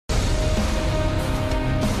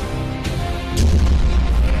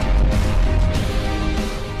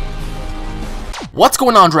What's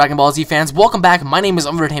going on, Dragon Ball Z fans? Welcome back. My name is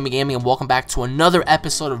UnrealEntGaming, and welcome back to another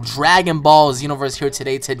episode of Dragon Ball Xenoverse here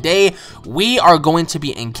today. Today, we are going to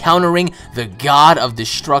be encountering the God of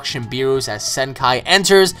Destruction, Beerus, as Senkai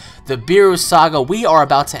enters the Beerus Saga. We are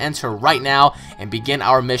about to enter right now and begin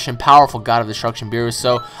our mission, Powerful God of Destruction, Beerus.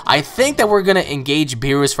 So, I think that we're going to engage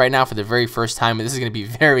Beerus right now for the very first time, and this is going to be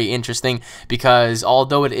very interesting because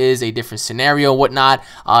although it is a different scenario and whatnot,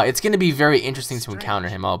 it's going to be very interesting to encounter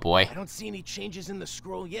him. Oh boy. I don't see any changes in the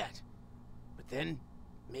scroll yet, but then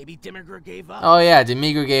maybe Demigra gave up. Oh yeah,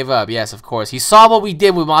 Demigra gave up. Yes, of course. He saw what we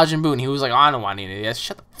did with Majin Buu, and he was like, oh, I don't want any of this.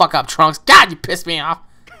 Shut the fuck up, Trunks. God, you pissed me off.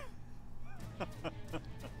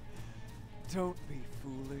 Don't be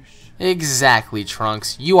foolish. Exactly,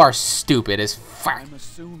 Trunks. You are stupid as fuck. I'm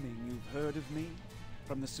assuming you've heard of me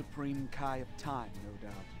from the Supreme Kai of Time, no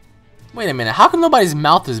doubt. Wait a minute, how come nobody's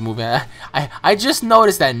mouth is moving? I just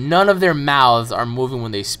noticed that none of their mouths are moving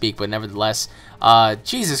when they speak, but nevertheless,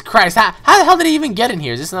 Jesus Christ, how the hell did he even get in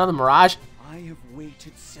here? Is this another mirage? I have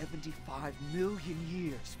waited 75 million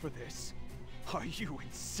years for this. Are you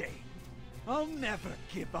insane? I'll never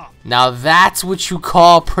give up. Now that's what you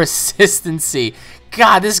call persistency.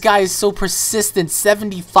 God, this guy is so persistent.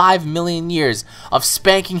 75 million years of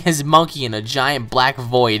spanking his monkey in a giant black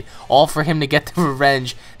void, all for him to get the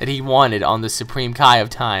revenge that he wanted on the Supreme Kai of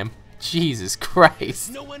Time. Jesus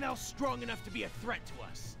Christ. No one else strong enough to be a threat to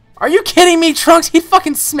us. Are you kidding me, Trunks? He'd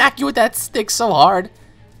fucking smack you with that stick so hard.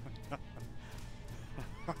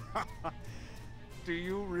 Do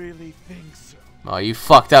you really think so? Oh, you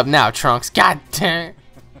fucked up now, Trunks. God damn it.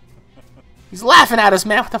 He's laughing at us,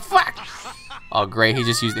 man. What the fuck? Oh, great. He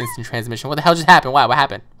just used instant transmission. What the hell just happened? Wow, what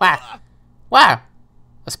happened? Wow. Wow.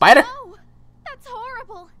 A spider? Oh, that's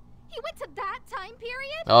horrible. He went to that time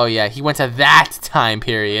period? Oh, yeah. He went to that time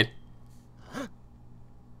period. Huh?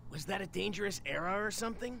 Was that a dangerous era or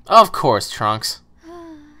something? Of course, Trunks.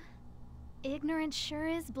 Ignorance sure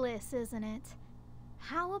is bliss, isn't it?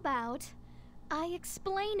 How about I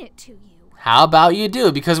explain it to you? How about you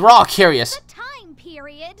do? Because we're all curious. The time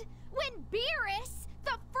period when Beerus,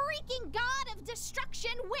 the freaking god of destruction,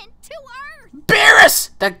 went to Earth! Beerus!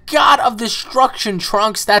 The God of Destruction,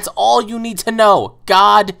 Trunks. That's all you need to know.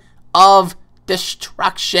 God of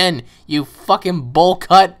Destruction. You fucking bowl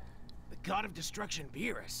cut. The god of destruction,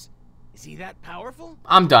 Beerus. Is he that powerful?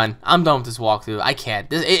 I'm done. I'm done with this walkthrough. I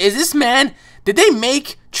can't. Is this man? Did they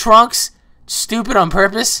make Trunks stupid on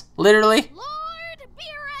purpose? Literally? Lord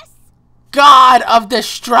Beerus! God of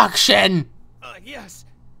Destruction! Yes.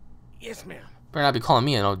 Yes, ma'am. Better not be calling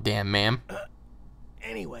me an old damn ma'am.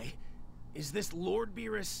 Anyway, is this Lord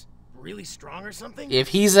Beerus really strong or something? If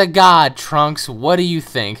he's a god, Trunks, what do you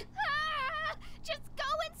think? Ah, just go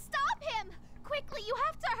and stop him! Quickly, you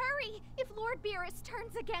have to hurry if Lord Beerus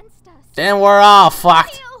turns against us. Then we're all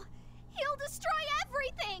fucked. He'll destroy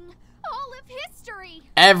everything! All of history!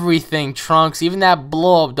 Everything, Trunks, even that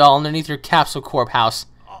blow-up doll underneath your Capsule Corp house.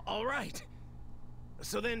 All right.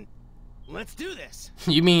 So then, let's do this.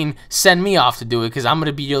 You mean send me off to do it because I'm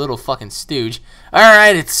gonna be your little fucking stooge.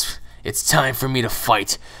 Alright, it's time for me to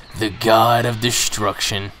fight the God of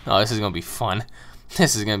Destruction. Oh, this is gonna be fun.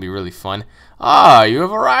 This is gonna be really fun. Ah, you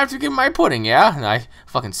have arrived to get my pudding, yeah? And I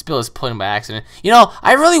fucking spilled his pudding by accident. You know,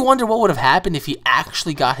 I really wonder what would have happened if he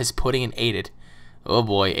actually got his pudding and ate it. Oh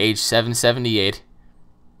boy, age 778.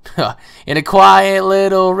 In a quiet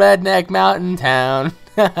little redneck mountain town.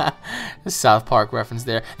 South Park reference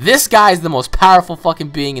there. This guy is the most powerful fucking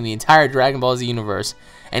being in the entire Dragon Ball Z universe.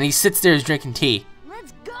 And he sits there drinking tea.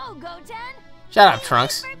 Let's go, Goten! Shut up,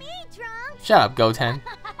 Trunks. For me, Trunks! Shut up, Goten.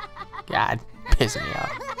 God, pissing me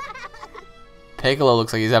off. Piccolo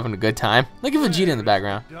looks like he's having a good time. Look at Vegeta in the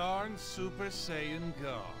background. Darn Super Saiyan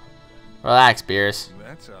God. Relax, Beerus.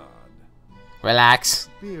 That's odd. Relax.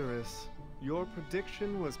 Beerus, your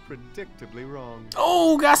prediction was predictably wrong.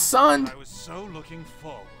 Oh, got sunned. I was so looking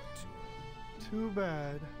forward to it. Too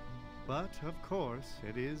bad. But, of course,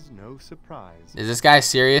 it is no surprise. Is this guy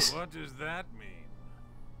serious? What does that mean?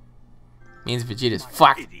 Means Vegeta's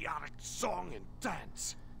fucked. Idiotic song and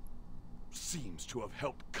dance seems to have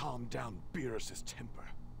helped calm down Beerus's temper.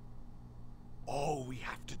 All we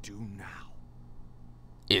have to do now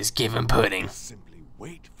Is give him pudding. is simply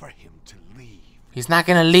wait for him to leave. He's not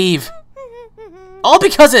gonna leave. All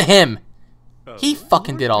because of him. He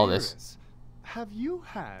fucking Lord did all this. Beerus, have you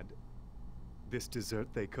had this dessert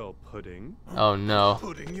they call pudding? Oh no.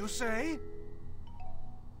 Pudding, you say?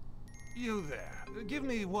 You there. Give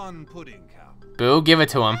me one pudding cup. Boo, give it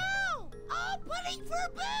to him. Oh, pudding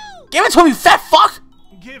for Boo! Give it to him, you fat fuck!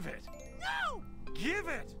 Give it. No! Give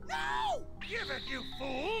it. No! Give it, you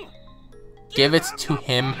fool. Give it to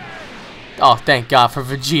him. Oh, thank God for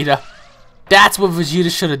Vegeta. That's what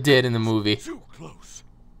Vegeta should have did in the movie. Too close.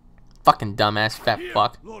 Fucking dumbass fat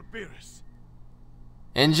fuck. Lord Beerus.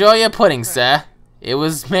 Enjoy your pudding, sir. It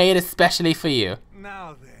was made especially for you.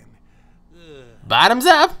 Now then. Bottoms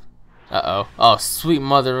up. Uh-oh. Oh, sweet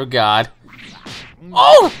mother of God.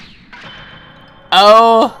 Oh!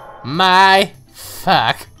 Oh my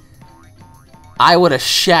fuck. I would have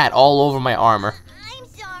shat all over my armor. I'm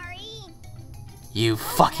sorry. You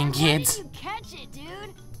fucking kids. How did you catch it,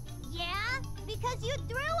 dude? Yeah, because you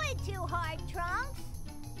threw it too hard, Trunks.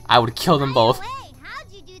 I would kill them both. By the way,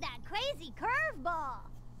 how'd you do that crazy curveball?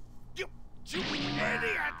 You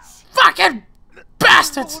idiots. Fucking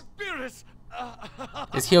bastards! Lord Beerus.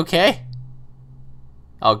 Is he okay?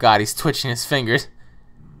 Oh God, he's twitching his fingers.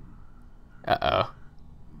 Uh-oh.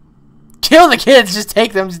 Kill the kids! Just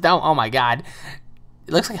take them down. Oh my God.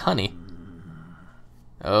 It looks like honey.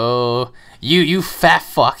 Oh, you fat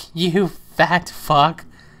fuck. You fat fuck.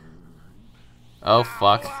 Oh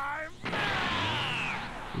fuck.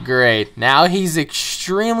 Great. Now he's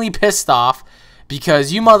extremely pissed off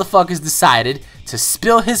because you motherfuckers decided to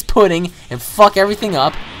spill his pudding and fuck everything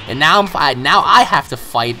up, and now I have to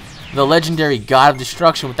fight the legendary God of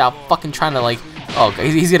Destruction without fucking trying to, like, oh,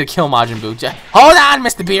 he's gonna kill Majin Buu. Hold on,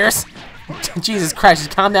 Mr. Beerus. Jesus Christ,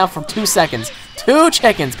 just calm down for 2 seconds. 2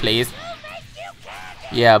 chickens, please.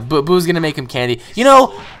 Yeah, Boo's gonna make him candy. You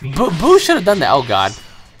know, Boo should have done that. Oh God.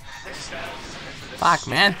 Fuck,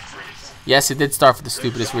 man. Yes, it did start for the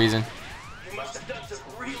stupidest reason.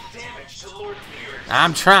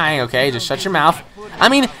 I'm trying, okay? Just shut your mouth. I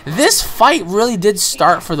mean, this fight really did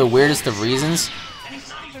start for the weirdest of reasons.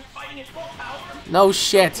 No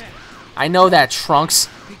shit. I know that, Trunks.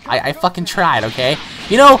 I fucking tried, okay?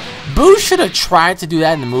 You know, Boo should have tried to do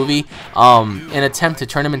that in the movie, in attempt to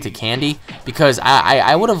turn him into candy, because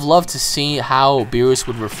I would have loved to see how Beerus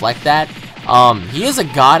would reflect that. He is a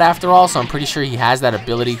god after all, so I'm pretty sure he has that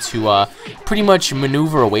ability to pretty much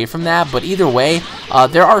maneuver away from that. But either way,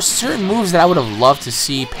 there are certain moves that I would have loved to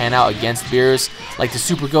see pan out against Beerus, like the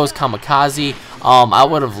Super Ghost Kamikaze. I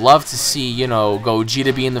would have loved to see, you know,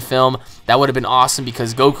 Gogeta be in the film. That would have been awesome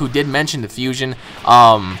because Goku did mention the fusion.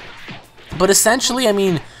 But essentially, I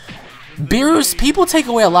mean, Beerus, people take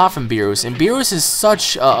away a lot from Beerus, and Beerus is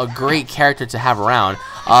such a great character to have around.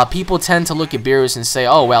 People tend to look at Beerus and say,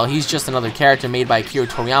 oh, well, he's just another character made by Akira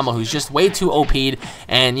Toriyama who's just way too OP'd,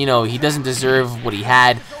 and, you know, he doesn't deserve what he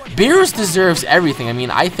had. Beerus deserves everything. I mean,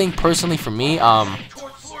 I think, personally, for me,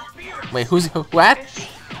 wait, what?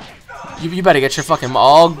 You better get your fucking,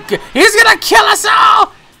 oh, he's gonna kill us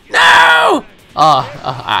all! No!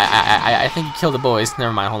 I think he killed the boys.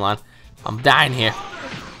 Never mind, hold on. I'm dying here.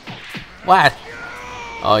 What?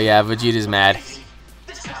 Oh yeah, Vegeta's mad.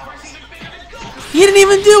 He didn't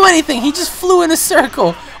even do anything. He just flew in a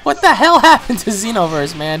circle. What the hell happened to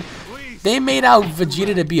Xenoverse, man? They made out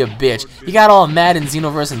Vegeta to be a bitch. He got all mad in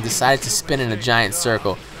Xenoverse and decided to spin in a giant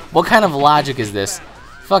circle. What kind of logic is this?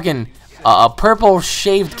 Fucking a purple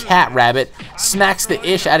shaved cat rabbit smacks the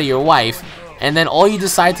ish out of your wife, and then all you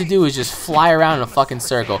decide to do is just fly around in a fucking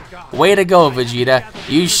circle. Way to go, Vegeta.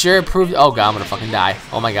 You sure proved... Oh God, I'm gonna fucking die.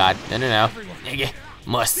 Oh my God. No.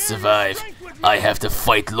 Must survive. I have to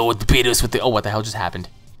fight Lord Beerus with the... Oh, what the hell just happened?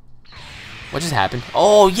 What just happened?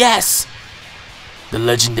 Oh, yes! The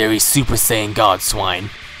legendary Super Saiyan God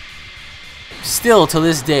Swine. Still, to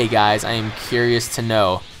this day, guys, I am curious to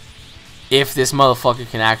know if this motherfucker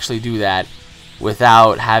can actually do that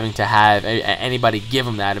without having to have anybody give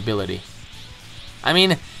him that ability. I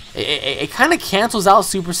mean, it kind of cancels out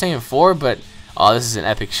Super Saiyan 4, but... Oh, this is an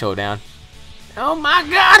epic showdown. Oh my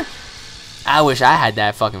God! I wish I had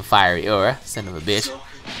that fucking fiery aura, son of a bitch.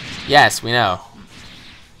 Yes, we know.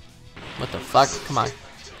 What the fuck? Come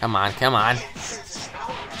on. Come on. It's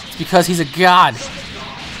because he's a god.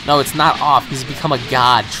 No, it's not off. He's become a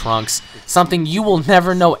god, Trunks. Something you will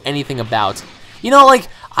never know anything about. You know, like,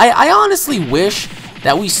 I honestly wish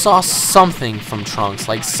that we saw something from Trunks.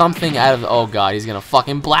 Like, something out of... Oh, God, he's gonna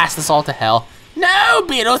fucking blast us all to hell. No,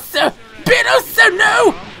 Beerus! Beerus,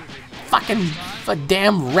 no! Fucking a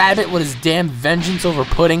damn rabbit with his damn vengeance over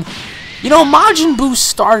pudding. You know, Majin Buu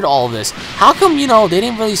started all this. How come, you know, they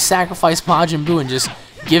didn't really sacrifice Majin Buu and just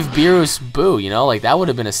give Beerus Buu, you know? Like, that would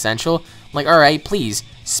have been essential. Like, alright, please,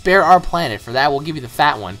 spare our planet. For that, we'll give you the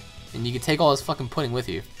fat one. And you can take all this fucking pudding with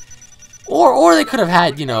you. Or they could have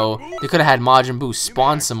had, you know, they could have had Majin Buu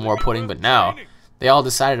spawn some more pudding, but no. They all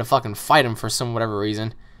decided to fucking fight him for some whatever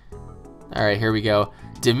reason. Alright, here we go.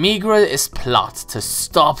 Demigra is plot to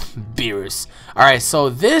stop Beerus. Alright, so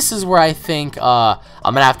this is where I think I'm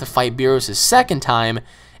gonna have to fight Beerus a second time,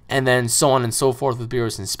 and then so on and so forth with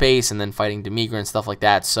Beerus in space, and then fighting Demigra and stuff like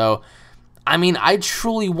that. So I mean, I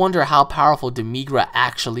truly wonder how powerful Demigra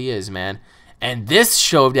actually is, man. And this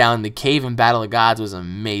showdown in the cave in Battle of Gods was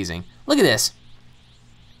amazing. Look at this.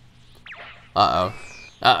 Uh-oh.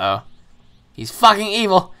 Uh-oh. He's fucking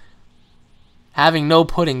evil. Having no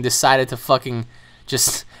pudding decided to fucking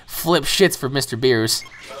just flip shits for Mr. Beers.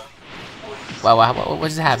 Wow, what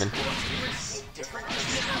just happened?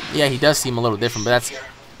 Yeah, he does seem a little different, but that's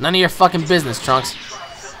none of your fucking business, Trunks.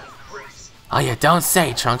 Oh yeah, don't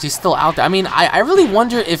say, Trunks. He's still out there. I mean, I really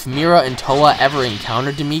wonder if Mira and Toa ever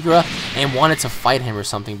encountered Demigra and wanted to fight him or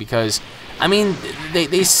something, because, I mean,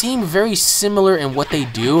 they seem very similar in what they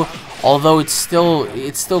do, although it's still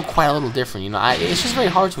quite a little different, you know. It's just very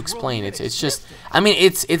hard to explain. It's just, I mean,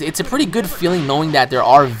 it's a pretty good feeling knowing that there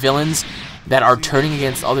are villains that are turning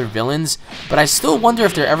against other villains, but I still wonder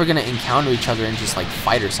if they're ever gonna encounter each other and just like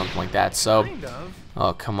fight or something like that. So,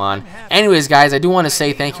 oh come on. Anyways, guys, I do want to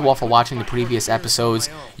say thank you all for watching the previous episodes.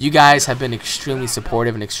 You guys have been extremely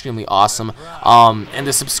supportive and extremely awesome. And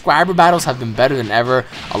the subscriber battles have been better than ever.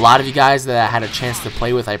 A lot of you guys that I had a chance to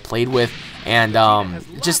play with, I played with, and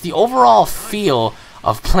just the overall feel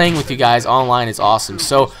of playing with you guys online is awesome.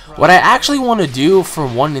 So what I actually want to do for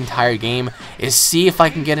one entire game is see if I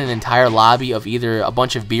can get an entire lobby of either a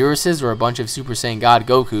bunch of Beeruses or a bunch of Super Saiyan God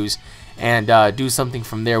Gokus, and do something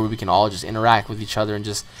from there where we can all just interact with each other and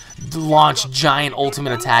just launch giant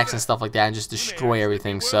ultimate attacks and stuff like that and just destroy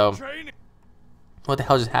everything. So what the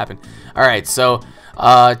hell just happened? Alright, so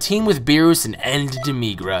team with Beerus and end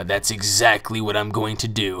Demigra. That's exactly what I'm going to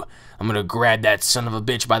do. I'm gonna grab that son of a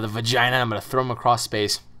bitch by the vagina and I'm gonna throw him across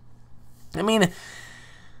space. I mean,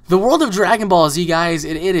 the world of Dragon Ball Z, guys,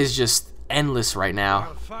 it is just endless right now.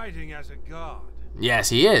 While fighting as a god, Yes,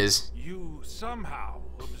 he is. you somehow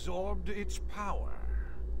absorbed its power.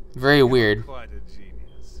 Very weird. Quite a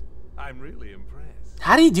genius. I'm really impressed.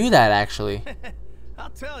 How do you do that, actually? I'll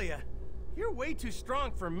tell you, you're way too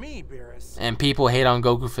strong for me, Beerus. And people hate on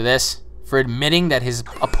Goku for this, for admitting that his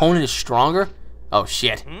opponent is stronger. Oh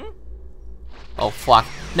shit. Oh fuck.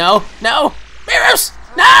 No, no! Beerus!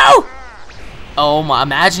 No! Oh my,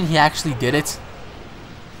 imagine he actually did it.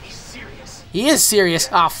 He's serious. He is serious.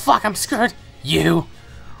 Oh fuck, I'm scared. You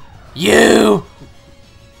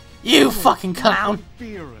fucking clown.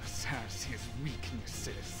 Beerus has his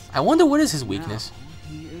weaknesses. I wonder what is his weakness. Now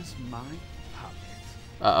he is my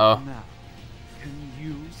puppet. Uh-oh. Now, can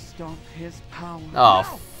you stop his power?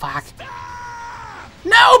 Oh fuck.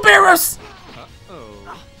 No, Beerus!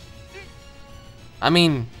 I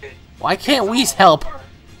mean, why can't Whis help?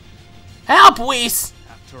 Help, Whis!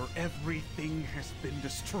 After everything has been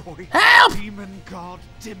destroyed, Help! Demon God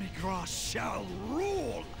Demigra shall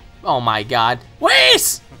rule. Oh my god.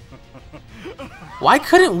 Whis! Why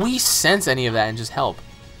couldn't Whis sense any of that and just help?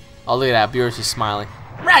 Oh, look at that. Beerus is smiling.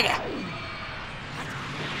 Raga!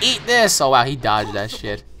 Eat this! Oh wow, he dodged that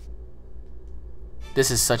shit.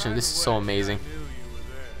 This is so amazing. I knew you were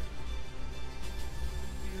there.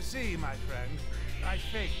 You see, my friend, I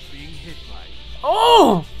faked being hit by you.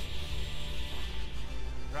 Oh!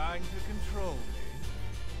 Trying to control me.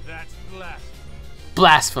 That's blasphemous.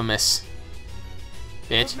 Blasphemous.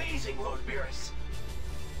 Bitch. Amazing, Lord Beerus.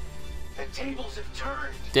 The tables have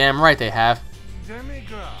turned. Damn right they have.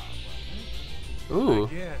 Demigra, Ooh.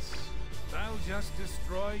 yes. I'll just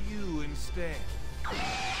destroy you instead.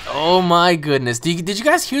 Oh my goodness. Did you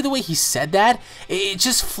guys hear the way he said that? It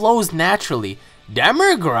just flows naturally.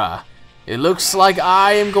 Demigra, it looks like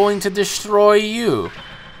I am going to destroy you.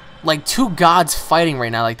 Like two gods fighting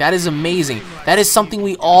right now. Like, that is amazing. That is something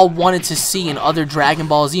we all wanted to see in other Dragon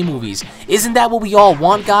Ball Z movies. Isn't that what we all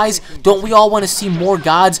want, guys? Don't we all want to see more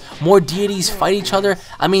gods, more deities fight each other?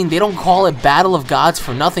 I mean, they don't call it Battle of Gods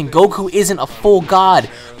for nothing. Goku isn't a full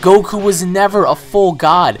god. Goku was never a full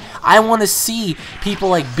god. I want to see people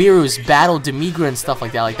like Beerus battle Demigra and stuff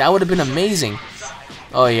like that. Like, that would have been amazing.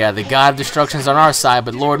 Oh yeah, the god of destruction's on our side,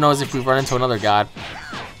 but Lord knows if we run into another god.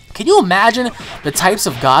 Can you imagine the types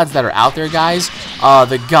of gods that are out there, guys?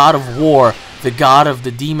 The god of war, the god of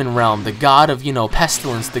the demon realm, the god of, you know,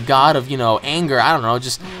 pestilence, the god of, you know, anger. I don't know,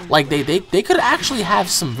 just like they could actually have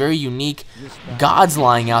some very unique gods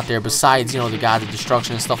lying out there besides, you know, the god of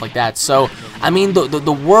destruction and stuff like that. So, I mean,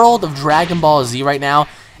 the world of Dragon Ball Z right now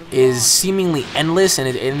is seemingly endless, and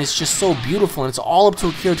it's just so beautiful, and it's all up to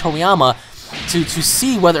Akira Toriyama to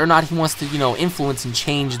see whether or not he wants to, you know, influence and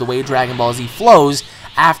change the way Dragon Ball Z flows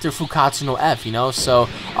after Fukatsu no F, you know. So,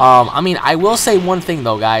 I mean, I will say one thing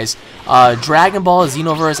though, guys. Dragon Ball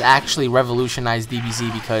Xenoverse actually revolutionized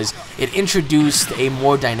DBZ because it introduced a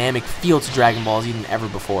more dynamic feel to Dragon Ball Z than ever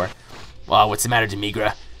before. Wow, what's the matter,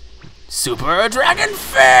 Demigra? Super Dragon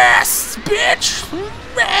Fist, bitch!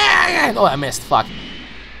 Oh, I missed. Fuck.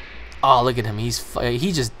 Oh, look at him. He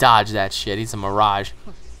just dodged that shit. He's a mirage.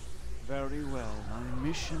 Very well. My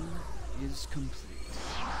mission is complete.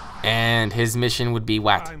 And his mission would be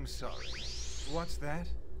what? I'm sorry. What's that?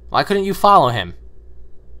 Why couldn't you follow him?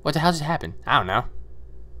 What the hell just happened? I don't know.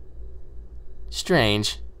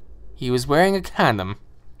 Strange. He was wearing a condom.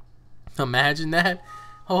 Imagine that.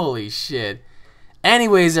 Holy shit.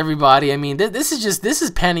 Anyways, everybody, I mean, this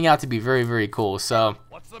is panning out to be very, very cool. So,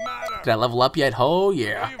 What's the matter? did I level up yet? Oh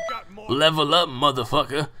yeah. You've got more. Level up,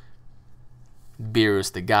 motherfucker.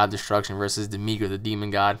 Beerus, the god of destruction, versus Demigra, the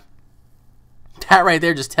demon god. That right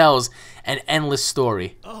there just tells an endless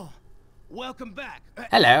story. Oh, welcome back.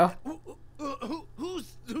 Hello.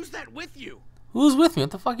 Who's that with you? Who's with me?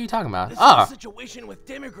 What the fuck are you talking about? This whole Oh, situation with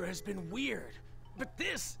Demigra has been weird, but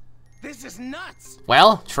this is nuts.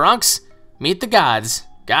 well, Trunks, meet the gods.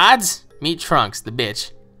 Gods, meet Trunks, the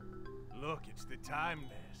bitch. Look, it's the time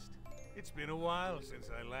nest. It's been a while since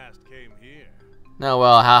I last came here. No,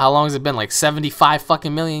 well, how long has it been? Like 75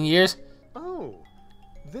 fucking million years? Oh,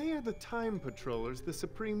 they are the time patrollers the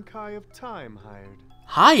Supreme Kai of Time hired.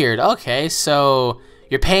 Hired? Okay, so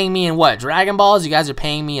you're paying me in what? Dragon Balls? You guys are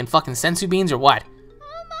paying me in fucking sensu beans or what?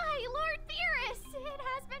 Oh my, Lord Beerus! It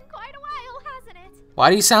has been quite a while, hasn't it? Why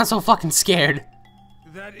do you sound so fucking scared?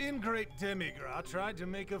 That ingrate Demigra tried to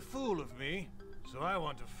make a fool of me, so I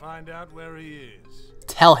want to find out where he is.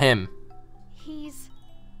 Tell him. He's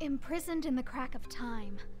imprisoned in the crack of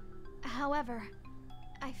time. However,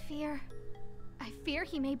 I fear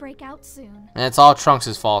he may break out soon. And it's all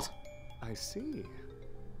Trunks' fault. I see.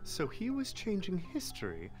 So he was changing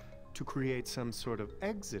history to create some sort of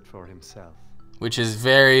exit for himself. Which is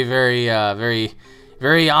very, very,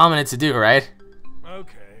 very ominous to do, right?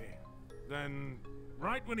 Okay. Then,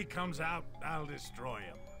 right when he comes out, I'll destroy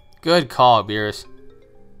him. Good call, Beerus.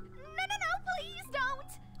 No, please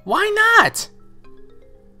don't! Why not?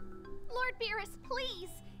 Lord Beerus, please!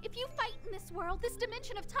 If you fight in this world, this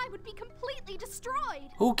dimension of time would be completely destroyed.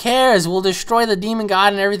 Who cares? We'll destroy the demon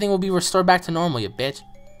god and everything will be restored back to normal, you bitch.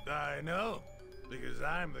 I know, because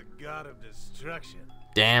I'm the god of destruction.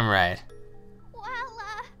 Damn right. Well,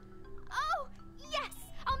 oh, yes!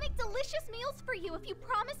 I'll make delicious meals for you if you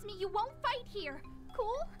promise me you won't fight here.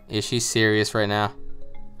 Cool? Is she serious right now?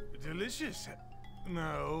 Delicious?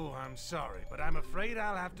 No, I'm sorry, but I'm afraid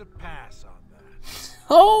I'll have to pass on that.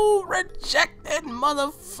 Oh, rejected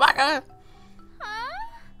motherfucker!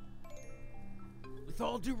 Huh? With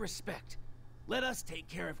all due respect, let us take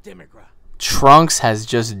care of Demigra. Trunks has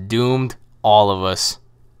just doomed all of us.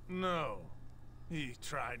 No, he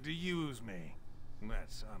tried to use me.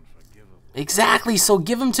 That's unforgivable. Exactly, so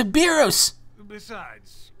give him to Beerus!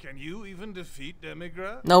 Besides, can you even defeat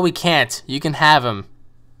Demigra? No, we can't. You can have him.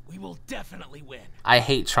 We will definitely win. I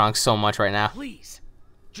hate Trunks so much right now. Please,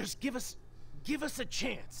 just give us a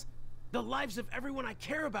chance. The lives of everyone I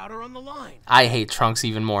care about are on the line. I hate Trunks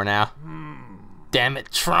even more now. Damn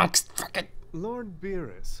it, Trunks. Frickin'. Lord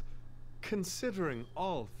Beerus, considering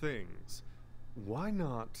all things, why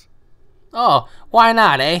not? Oh, why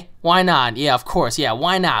not, eh? Why not? Yeah, of course, yeah,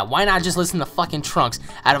 why not? Why not just listen to fucking Trunks?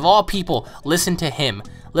 Out of all people, listen to him.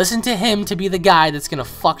 Listen to him to be the guy that's gonna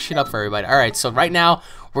fuck shit up for everybody. Alright, so right now,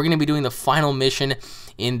 we're gonna be doing the final mission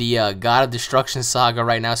in the God of Destruction saga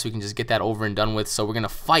right now, so we can just get that over and done with. So we're gonna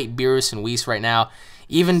fight Beerus and Whis right now.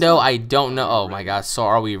 Even though I don't know, oh my god, so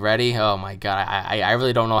are we ready? Oh my god, I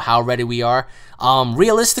really don't know how ready we are.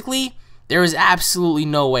 Realistically, there is absolutely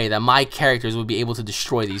no way that my characters would be able to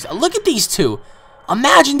destroy these. Look at these two.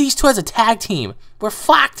 Imagine these two as a tag team. We're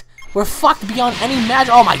fucked. We're fucked beyond any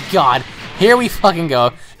magic. Oh my god. Here we fucking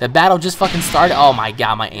go. The battle just fucking started. Oh my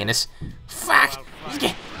god, my anus. Fuck.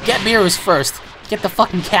 Get Beerus first. Get the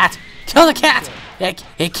fucking cat. Kill the cat. Hey,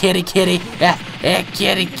 kitty, kitty. Hey,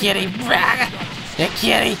 kitty, kitty. Hey,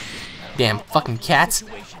 kitty. Damn, fucking cats.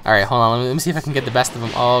 Alright, hold on. Let me see if I can get the best of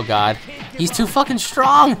him. Oh god. He's too fucking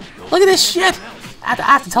strong. Look at this shit. I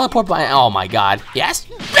have to teleport by. Oh my god. Yes?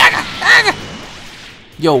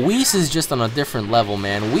 Yo, Whis is just on a different level,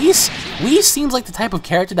 man. Whis seems like the type of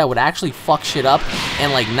character that would actually fuck shit up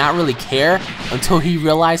and like not really care until he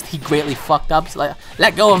realized he greatly fucked up. He's like,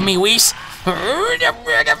 let go of me, Whis.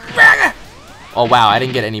 Oh wow, I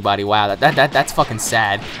didn't get anybody. Wow, that's fucking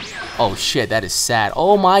sad. Oh shit, that is sad.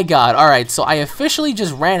 Oh my god. Alright, so I officially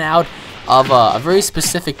just ran out of a very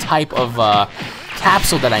specific type of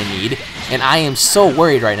capsule that I need, and I am so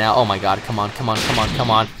worried right now. Oh my god, come on, come on, come on,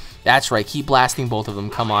 come on. That's right, keep blasting both of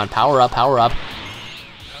them. Come on, power up, power up.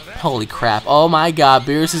 Holy crap. Oh my god,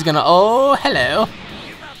 Beerus is gonna... Oh, hello.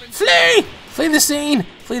 Flee! Flee the scene!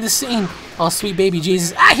 Flee the scene. Oh, sweet baby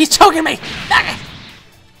Jesus. Ah, he's choking me! Ah,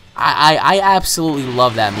 I absolutely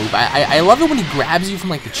love that move. I love it when he grabs you from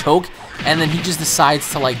like the choke, and then he just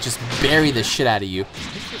decides to like just bury the shit out of you.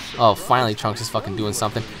 Oh, finally Trunks is fucking doing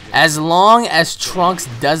something. As long as Trunks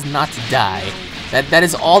does not die, that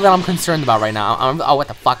is all that I'm concerned about right now. Oh, what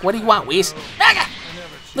the fuck? What do you want, Whis?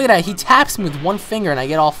 Look at that. He taps me with one finger, and I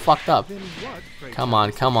get all fucked up. Come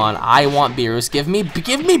on, come on. I want Beerus. Give me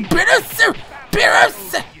Beerus!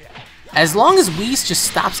 Beerus! As long as Whis just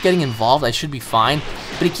stops getting involved, I should be fine.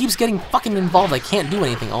 But he keeps getting fucking involved. I can't do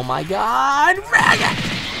anything. Oh my god.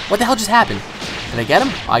 What the hell just happened? Did I get him?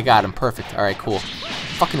 Oh, I got him. Perfect. Alright, cool.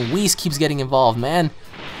 Fucking Whis keeps getting involved, man.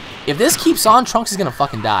 If this keeps on, Trunks is gonna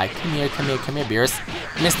fucking die. Come here, come here, come here, Beerus.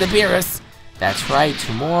 Mr. Beerus. That's right.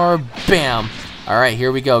 2 more. Bam. Alright,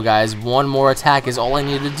 here we go, guys. 1 more attack is all I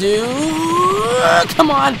need to do.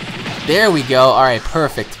 Come on. There we go. Alright,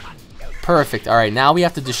 perfect. Perfect. Alright, now we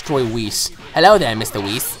have to destroy Whis. Hello there, Mr.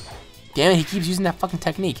 Whis. Damn it, he keeps using that fucking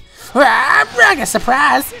technique.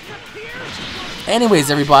 Surprise!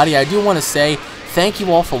 Anyways, everybody, I do want to say thank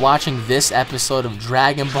you all for watching this episode of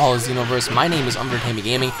Dragon Ball Xenoverse. My name is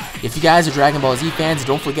UnrealEntGaming. If you guys are Dragon Ball Z fans,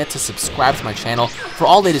 don't forget to subscribe to my channel for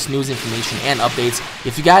all latest news, information, and updates.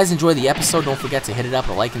 If you guys enjoyed the episode, don't forget to hit it up,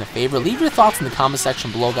 a like, and a favor. Leave your thoughts in the comment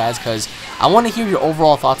section below, guys, because I want to hear your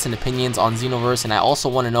overall thoughts and opinions on Xenoverse, and I also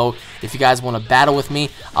want to know if you guys want to battle with me.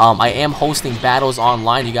 I am hosting battles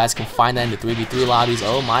online. You guys can find that in the 3v3 lobbies.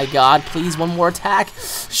 Oh my god, please, 1 more attack.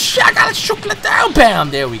 I gotta shoot it down. Bam!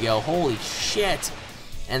 There we go. Holy shit.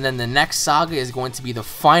 And then the next saga is going to be the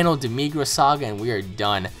final Demigra saga, and we are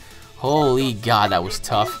done. Holy god, that was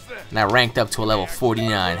tough. And I ranked up to a level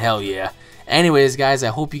 49. Hell yeah. Anyways, guys, I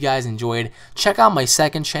hope you guys enjoyed. Check out my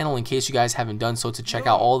second channel in case you guys haven't done so, to check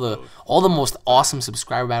out all the most awesome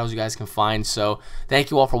subscriber battles you guys can find. So thank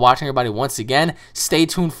you all for watching, everybody. Once again, stay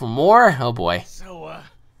tuned for more. Oh boy. So,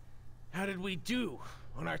 how did we do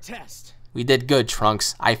on our test? We did good,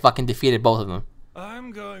 Trunks. I fucking defeated both of them.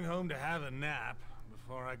 I'm going home to have a nap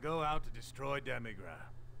before I go out to destroy Demigra.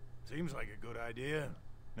 Seems like a good idea.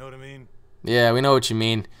 Know what I mean? Yeah, we know what you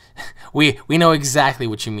mean. We know exactly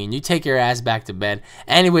what you mean. You take your ass back to bed.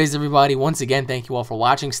 Anyways, everybody, once again, thank you all for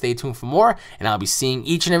watching. Stay tuned for more, and I'll be seeing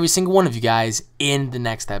each and every single one of you guys in the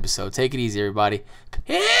next episode. Take it easy, everybody.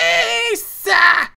 Peace!